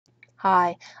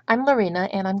Hi, I'm Lorena,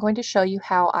 and I'm going to show you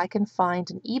how I can find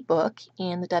an ebook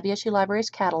in the WSU Library's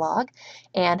catalog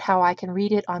and how I can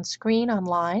read it on screen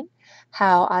online,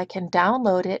 how I can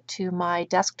download it to my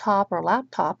desktop or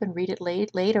laptop and read it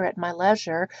later at my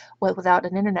leisure without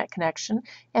an internet connection,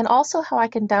 and also how I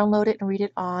can download it and read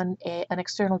it on an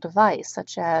external device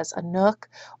such as a Nook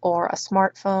or a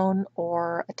smartphone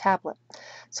or a tablet.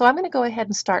 So I'm going to go ahead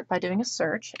and start by doing a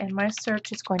search, and my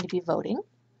search is going to be voting.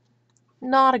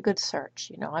 Not a good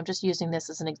search. I'm just using this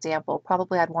as an example.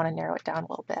 Probably I'd want to narrow it down a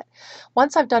little bit.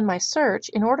 Once I've done my search,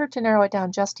 in order to narrow it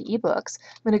down just to ebooks,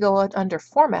 I'm going to go under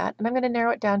Format, and I'm going to narrow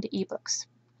it down to ebooks.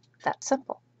 That's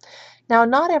simple. Now,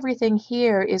 not everything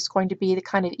here is going to be the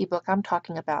kind of ebook I'm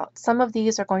talking about. Some of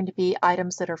these are going to be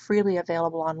items that are freely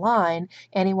available online.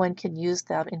 Anyone can use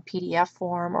them in PDF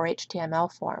form or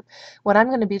HTML form. What I'm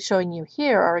going to be showing you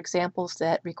here are examples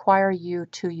that require you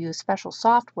to use special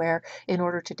software in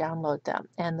order to download them.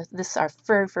 And this, our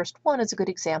very first one, is a good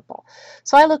example.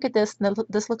 So I look at this, and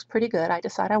this looks pretty good. I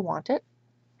decide I want it,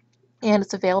 and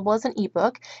it's available as an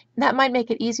ebook. That might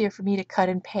make it easier for me to cut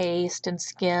and paste and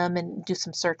skim and do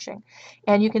some searching.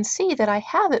 And you can see that I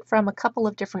have it from a couple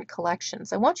of different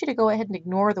collections. I want you to go ahead and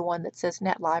ignore the one that says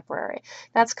Net Library.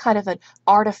 That's kind of an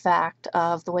artifact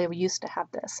of the way we used to have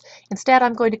this. Instead,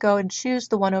 I'm going to go and choose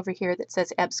the one over here that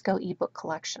says EBSCO ebook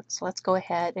collection. So let's go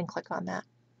ahead and click on that.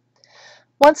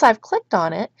 Once I've clicked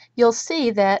on it, you'll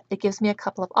see that it gives me a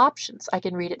couple of options. I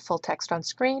can read it full text on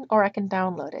screen, or I can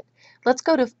download it. Let's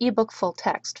go to ebook full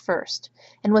text first.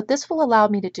 And what this will allow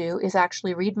me to do is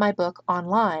actually read my book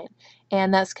online.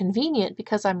 And that's convenient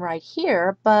because I'm right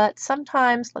here, but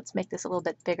sometimes, let's make this a little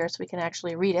bit bigger so we can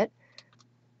actually read it.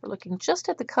 We're looking just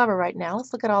at the cover right now.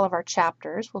 Let's look at all of our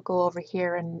chapters. We'll go over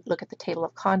here and look at the table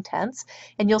of contents.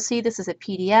 And you'll see this is a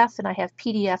PDF, and I have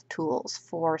PDF tools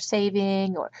for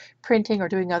saving or printing or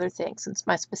doing other things. Since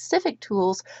my specific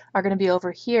tools are going to be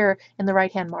over here in the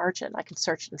right-hand margin. I can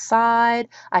search inside,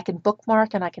 I can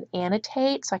bookmark, and I can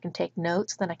annotate, so I can take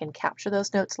notes, then I can capture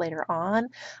those notes later on.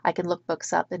 I can look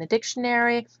books up in a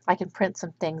dictionary, I can print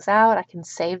some things out, I can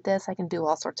save this, I can do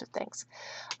all sorts of things.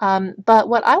 But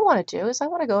what I want to do is I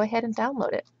want to go ahead and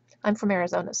download it. I'm from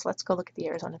Arizona, so let's go look at the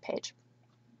Arizona page.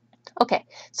 Okay,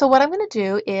 so what I'm going to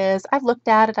do is I've looked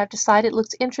at it, I've decided it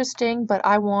looks interesting, but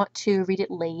I want to read it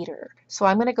later. So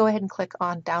I'm going to go ahead and click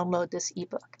on download this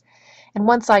ebook. And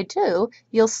once I do,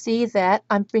 you'll see that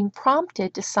I'm being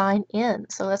prompted to sign in.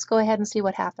 So let's go ahead and see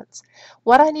what happens.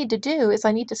 What I need to do is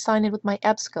I need to sign in with my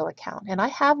EBSCO account. And I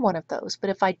have one of those, but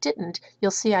if I didn't,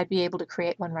 you'll see I'd be able to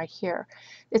create one right here.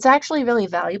 It's actually really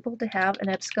valuable to have an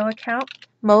EBSCO account.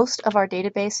 Most of our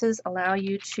databases allow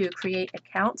you to create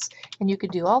accounts, and you can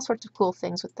do all sorts of cool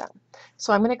things with them.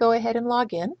 So I'm going to go ahead and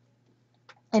log in.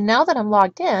 And now that I'm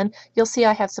logged in, you'll see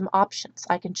I have some options.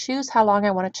 I can choose how long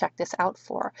I want to check this out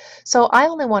for. So I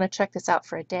only want to check this out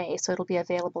for a day, so it'll be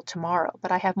available tomorrow,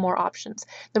 but I have more options.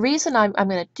 The reason I'm going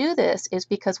to do this is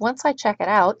because once I check it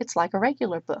out, it's like a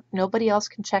regular book. Nobody else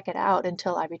can check it out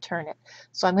until I return it.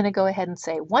 So I'm going to go ahead and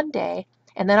say 1 day,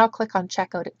 and then I'll click on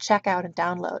check out and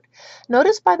download.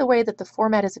 Notice, by the way, that the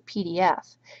format is a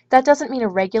PDF. That doesn't mean a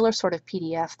regular sort of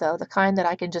PDF, though, the kind that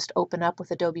I can just open up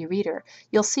with Adobe Reader.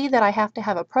 You'll see that I have to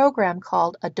have a program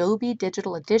called Adobe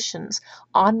Digital Editions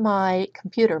on my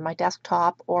computer, my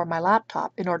desktop, or my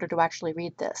laptop in order to actually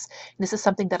read this. And this is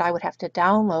something that I would have to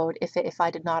download if I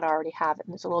did not already have it.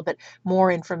 And there's a little bit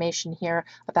more information here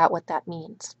about what that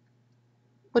means,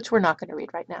 which we're not going to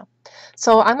read right now.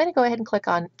 So I'm going to go ahead and click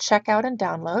on Check Out and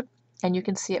Download, and you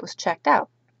can see it was checked out.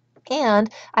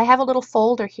 And I have a little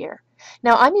folder here.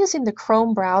 Now I'm using the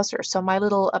Chrome browser, so my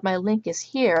link is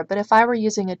here, but if I were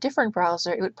using a different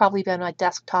browser, it would probably be on my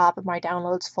desktop in my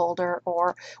downloads folder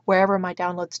or wherever my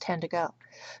downloads tend to go.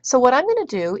 So what I'm going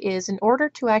to do is, in order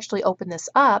to actually open this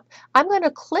up, I'm going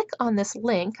to click on this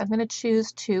link. I'm going to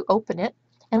choose to open it.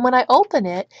 And when I open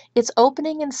it, it's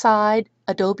opening inside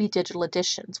Adobe Digital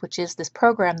Editions, which is this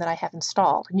program that I have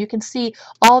installed. And you can see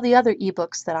all the other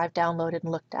ebooks that I've downloaded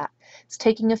and looked at. It's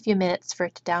taking a few minutes for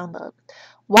it to download.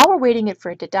 While we're waiting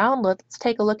for it to download, let's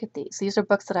take a look at these. These are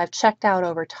books that I've checked out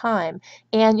over time.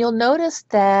 And you'll notice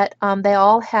that they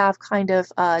all have kind of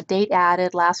date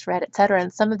added, last read, etc.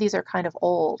 And some of these are kind of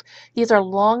old. These are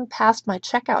long past my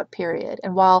checkout period.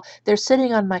 And while they're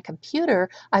sitting on my computer,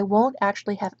 I won't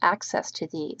actually have access to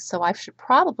these. So I should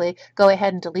probably go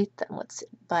ahead and delete them.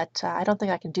 But I don't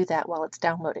think I can do that while it's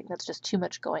downloading. That's just too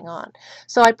much going on.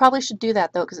 So I probably should do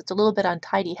that, though, because it's a little bit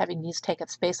untidy having these take up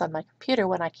space on my computer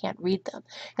when I can't read them.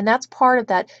 And that's part of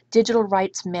that digital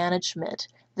rights management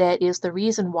that is the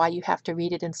reason why you have to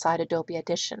read it inside Adobe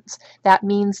Editions. That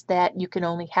means that you can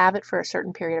only have it for a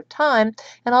certain period of time,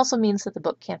 and also means that the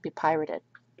book can't be pirated.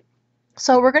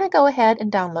 So we're going to go ahead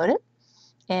and download it,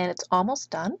 and it's almost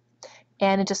done.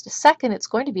 And in just a second, it's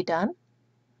going to be done,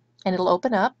 and it'll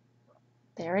open up.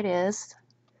 There it is.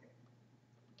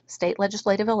 State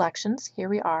legislative elections. Here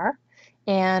we are.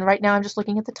 And right now I'm just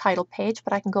looking at the title page,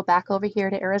 but I can go back over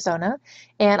here to Arizona,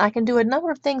 and I can do a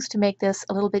number of things to make this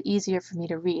a little bit easier for me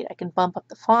to read. I can bump up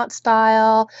the font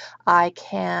style. I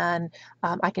can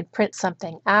print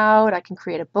something out. I can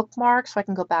create a bookmark so I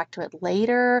can go back to it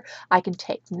later. I can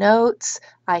take notes.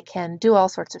 I can do all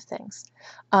sorts of things.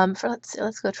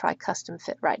 Let's go try custom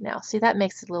fit right now. See, that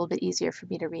makes it a little bit easier for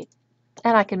me to read.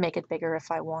 And I can make it bigger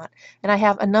if I want. And I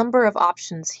have a number of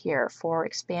options here for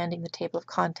expanding the table of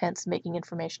contents, making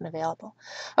information available.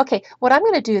 Okay, what I'm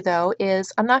going to do though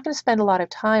is I'm not going to spend a lot of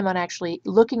time on actually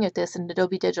looking at this in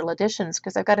Adobe Digital Editions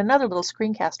because I've got another little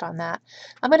screencast on that.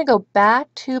 I'm going to go back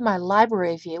to my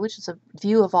library view, which is a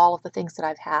view of all of the things that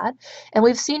I've had. And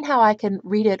we've seen how I can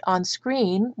read it on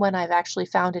screen when I've actually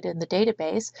found it in the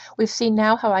database. We've seen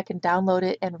now how I can download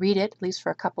it and read it, at least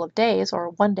for a couple of days,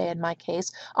 or one day in my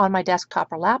case, on my desktop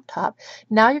or laptop.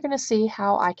 Now you're going to see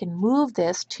how I can move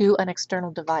this to an external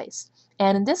device.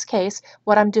 And in this case,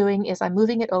 what I'm doing is I'm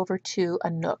moving it over to a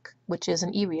Nook, which is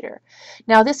an e-reader.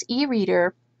 Now this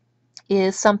e-reader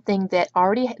is something that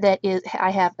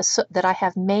I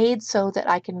have made so that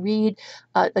I can read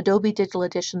Adobe Digital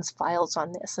Editions files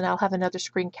on this, and I'll have another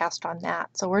screencast on that.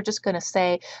 So we're just going to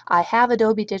say I have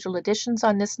Adobe Digital Editions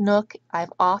on this Nook.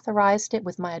 I've authorized it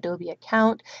with my Adobe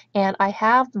account, and I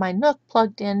have my Nook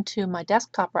plugged into my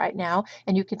desktop right now,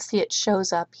 and you can see it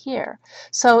shows up here.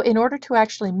 So in order to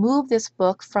actually move this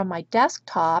book from my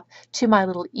desktop to my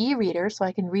little e-reader so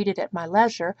I can read it at my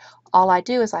leisure, all I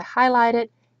do is I highlight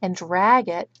it and drag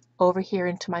it over here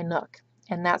into my Nook.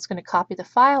 And that's going to copy the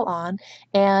file on,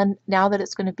 and now that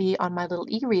it's going to be on my little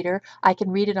e-reader, I can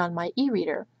read it on my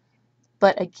e-reader.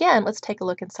 But again, let's take a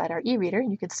look inside our e-reader.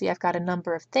 You can see I've got a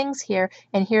number of things here,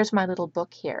 and here's my little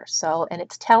book here. So, and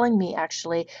it's telling me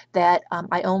actually that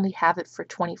I only have it for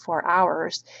 24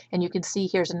 hours. And you can see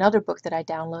here's another book that I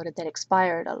downloaded that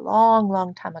expired a long,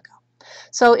 long time ago.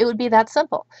 So it would be that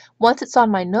simple. Once it's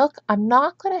on my Nook, I'm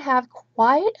not going to have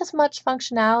quite as much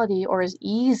functionality or as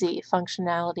easy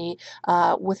functionality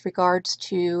with regards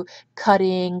to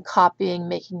cutting, copying,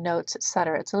 making notes,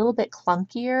 etc. It's a little bit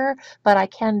clunkier, but I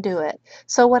can do it.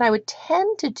 So what I would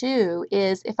tend to do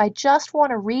is if I just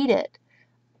want to read it,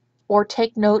 or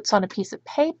take notes on a piece of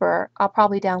paper, I'll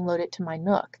probably download it to my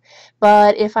Nook.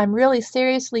 But if I'm really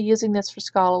seriously using this for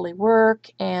scholarly work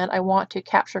and I want to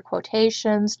capture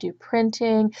quotations, do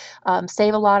printing,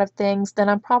 save a lot of things, then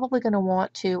I'm probably going to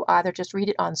want to either just read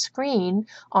it on screen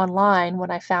online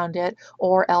when I found it,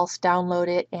 or else download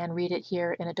it and read it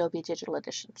here in Adobe Digital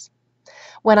Editions.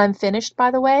 When I'm finished,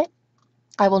 by the way,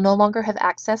 I will no longer have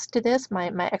access to this.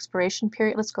 My expiration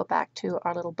period, let's go back to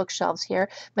our little bookshelves here.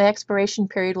 My expiration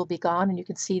period will be gone, and you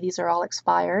can see these are all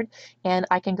expired. And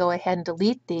I can go ahead and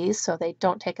delete these so they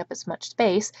don't take up as much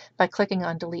space by clicking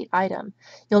on Delete Item.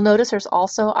 You'll notice there's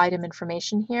also item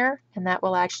information here, and that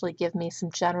will actually give me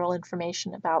some general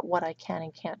information about what I can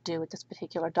and can't do with this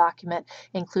particular document,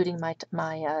 including my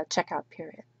checkout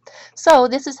period. So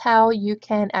this is how you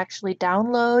can actually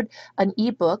download an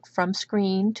ebook from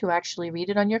screen to actually read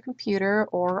it on your computer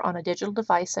or on a digital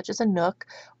device such as a Nook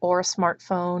or a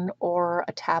smartphone or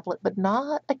a tablet, but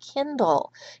not a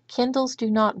Kindle. Kindles do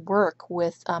not work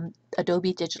with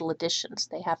Adobe Digital Editions.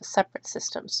 They have a separate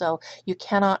system, so you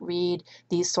cannot read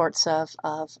these sorts of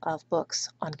books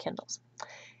on Kindles.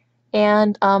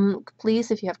 And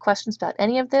please, if you have questions about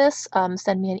any of this,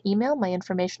 send me an email. My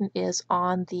information is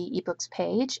on the eBooks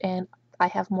page, and I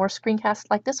have more screencasts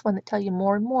like this one that tell you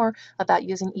more and more about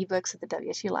using ebooks at the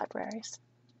WSU libraries.